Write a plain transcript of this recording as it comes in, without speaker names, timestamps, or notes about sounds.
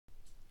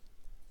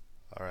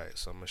Alright,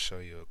 so I'm going to show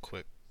you a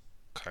quick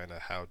kind of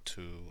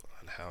how-to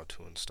on how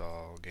to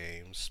install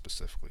games,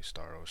 specifically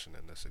Star Ocean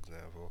in this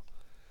example,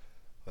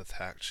 with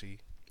Hakchi,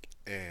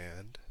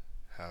 and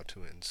how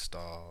to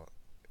install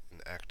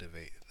and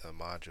activate the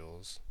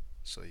modules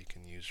so you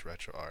can use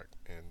Retroarch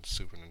and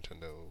Super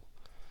Nintendo,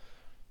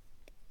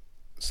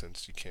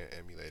 since you can't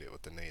emulate it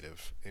with the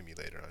native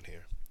emulator on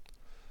here.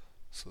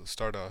 So to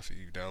start off,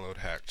 you download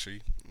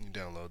Hakchi, you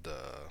download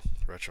the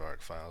Retroarch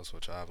files,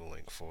 which I have a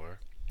link for,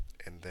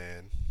 and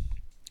then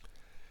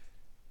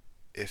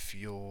if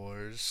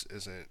yours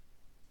isn't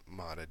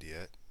modded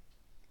yet,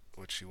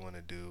 what you want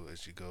to do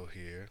is you go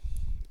here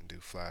and do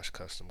flash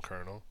custom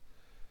kernel,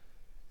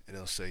 and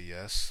it'll say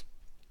yes,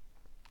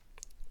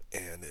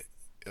 and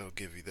it'll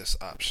give you this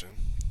option.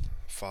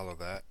 Follow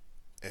that,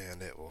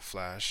 and it will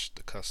flash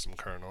the custom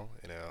kernel,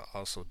 and it'll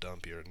also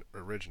dump your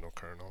original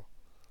kernel.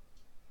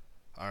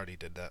 I already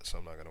did that, so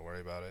I'm not going to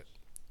worry about it.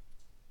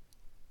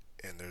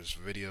 And there's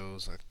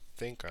videos, I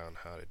think, on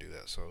how to do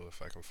that, so if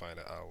I can find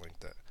it, I'll link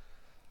that.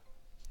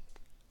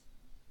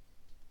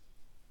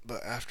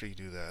 But after you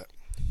do that,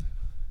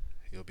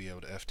 you'll be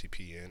able to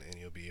FTP in and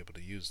you'll be able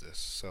to use this.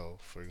 So,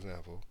 for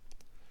example,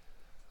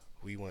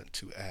 we want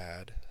to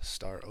add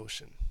Star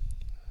Ocean.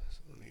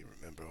 So let me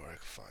remember where I can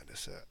find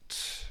this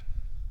at.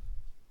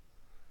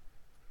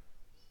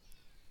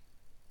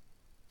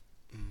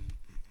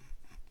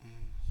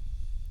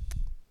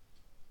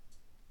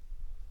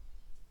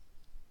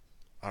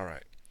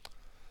 Alright,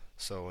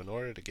 so in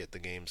order to get the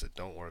games that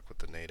don't work with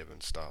the native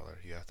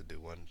installer, you have to do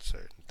one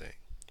certain thing.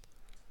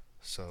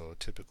 So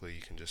typically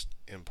you can just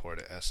import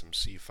an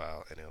SMC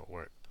file and it'll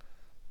work.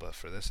 But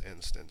for this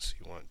instance,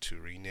 you want to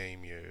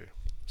rename your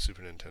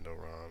Super Nintendo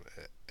ROM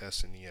a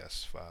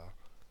SNES file.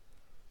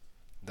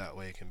 That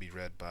way it can be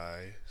read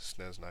by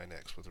SNES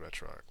 9X with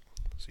Retroarch.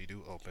 So you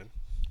do open,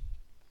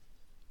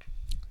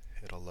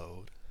 it'll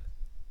load,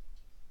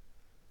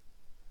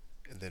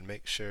 and then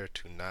make sure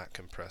to not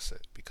compress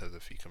it, because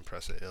if you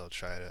compress it, it'll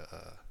try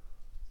to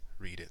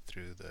read it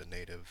through the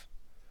native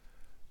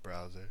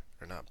browser,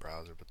 or not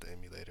browser, but the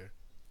emulator.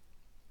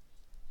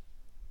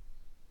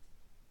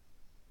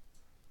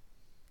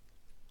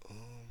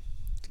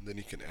 And then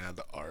you can add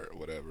the art or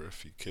whatever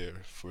if you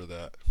care for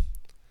that.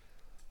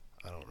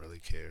 I don't really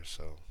care,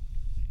 so.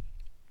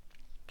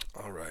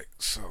 Alright,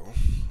 so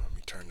let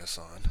me turn this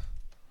on.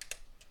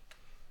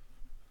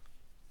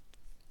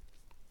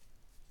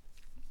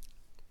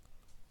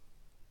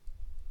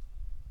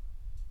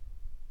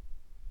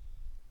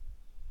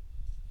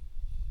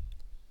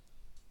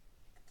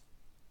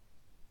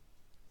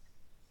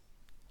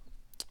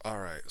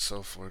 Alright,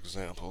 so for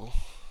example,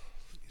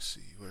 let me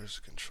see, where's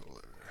the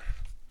controller?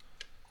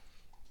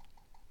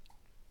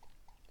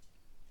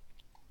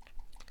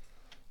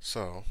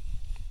 So,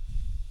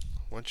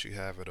 once you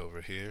have it over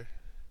here,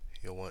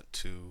 you'll want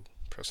to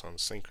press on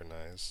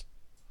synchronize.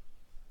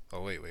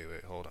 Oh, wait,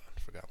 hold on,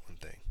 forgot one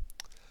thing.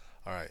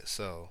 Alright,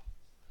 so,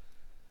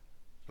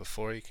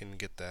 before you can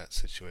get that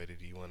situated,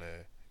 you want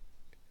to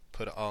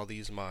put all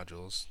these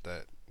modules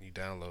that you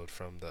download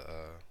from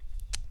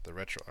the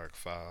Retroarch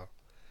file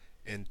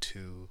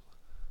into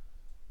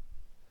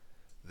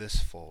this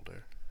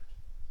folder,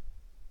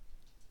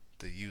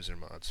 the user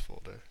mods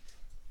folder.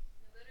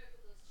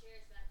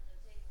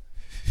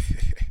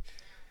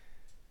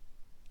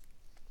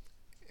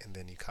 And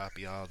then you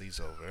copy all these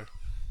over.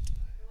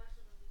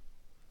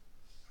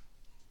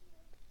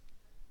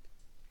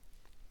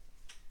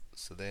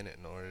 So then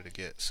in order to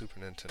get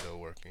Super Nintendo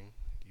working,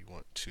 you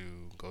want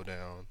to go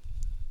down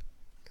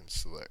and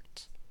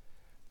select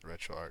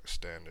Retroarch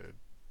Standard.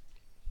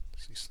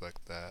 So you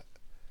select that,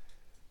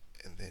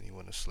 and then you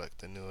want to select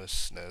the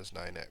newest SNES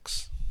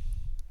 9X.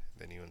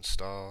 Then you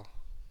install.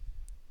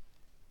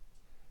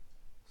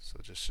 So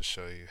just to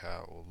show you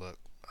how it will look,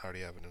 I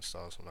already have it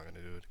installed, so I'm not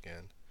going to do it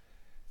again.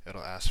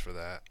 It'll ask for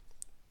that.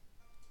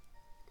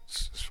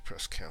 Let's just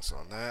press cancel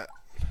on that.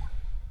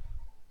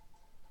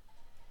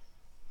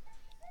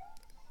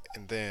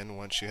 And then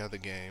once you have the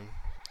game,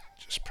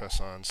 just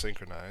press on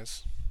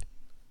synchronize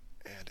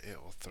and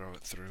it will throw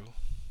it through.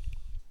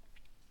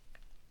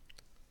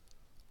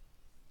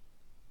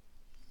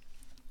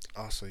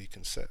 Also, you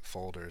can set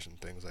folders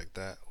and things like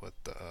that with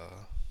the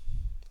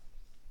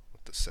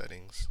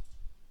settings.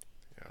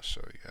 Yeah, I'll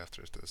show you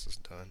after this is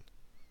done.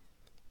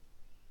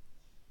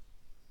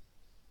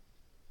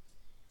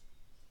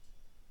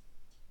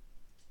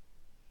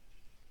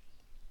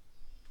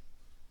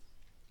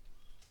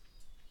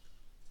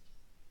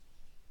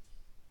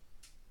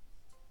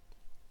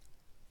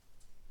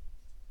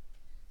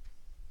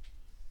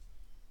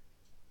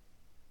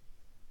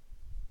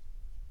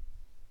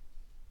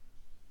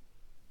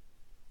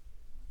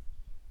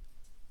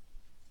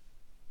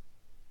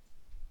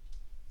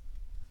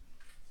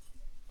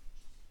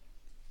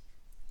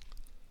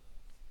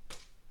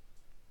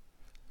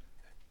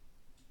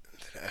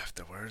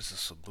 Afterwards,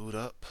 this will boot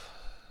up.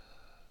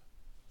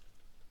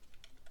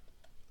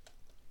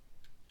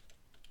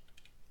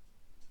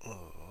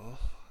 Oh,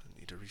 I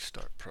need to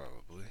restart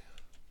probably.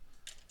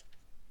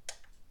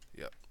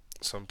 Yep.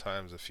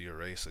 sometimes if you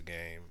erase a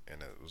game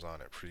and it was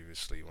on it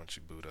previously, once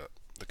you boot up,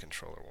 the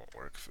controller won't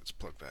work if it's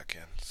plugged back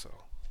in.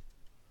 So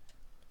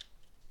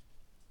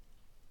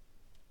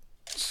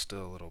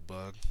still a little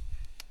bug.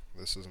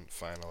 This isn't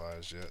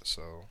finalized yet,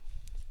 so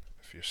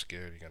if you're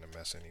scared you're gonna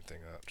mess anything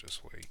up,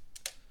 just wait.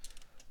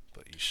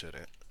 But you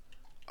shouldn't.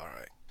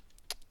 Alright,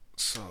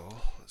 so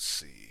let's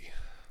see.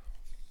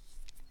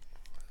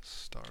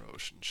 Star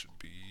Ocean should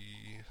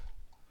be...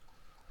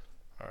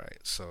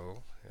 Alright,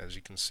 so as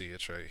you can see,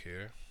 it's right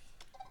here.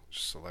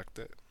 Just select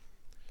it.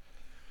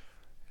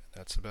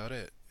 That's about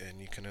it.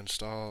 And you can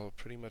install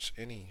pretty much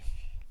any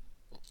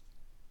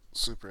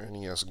Super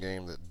NES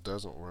game that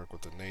doesn't work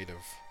with the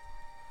native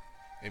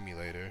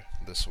emulator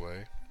this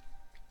way,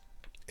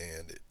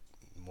 and it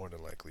more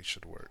than likely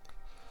should work.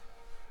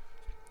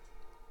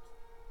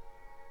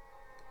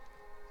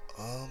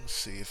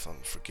 See if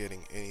I'm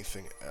forgetting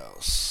anything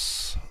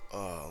else.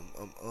 I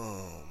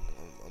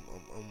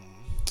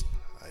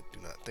do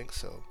not think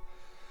so.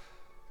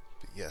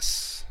 But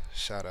yes,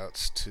 shout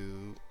outs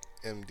to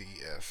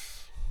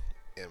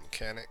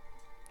MDFMKanic.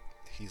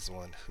 He's the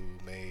one who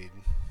made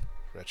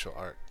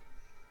Retroarch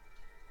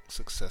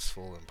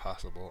successful and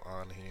possible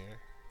on here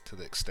to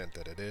the extent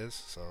that it is.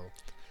 So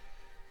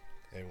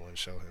everyone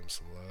show him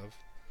some love.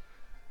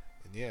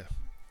 And yeah,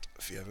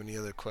 if you have any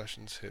other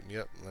questions, hit me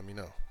up and let me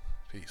know.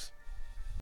 Peace.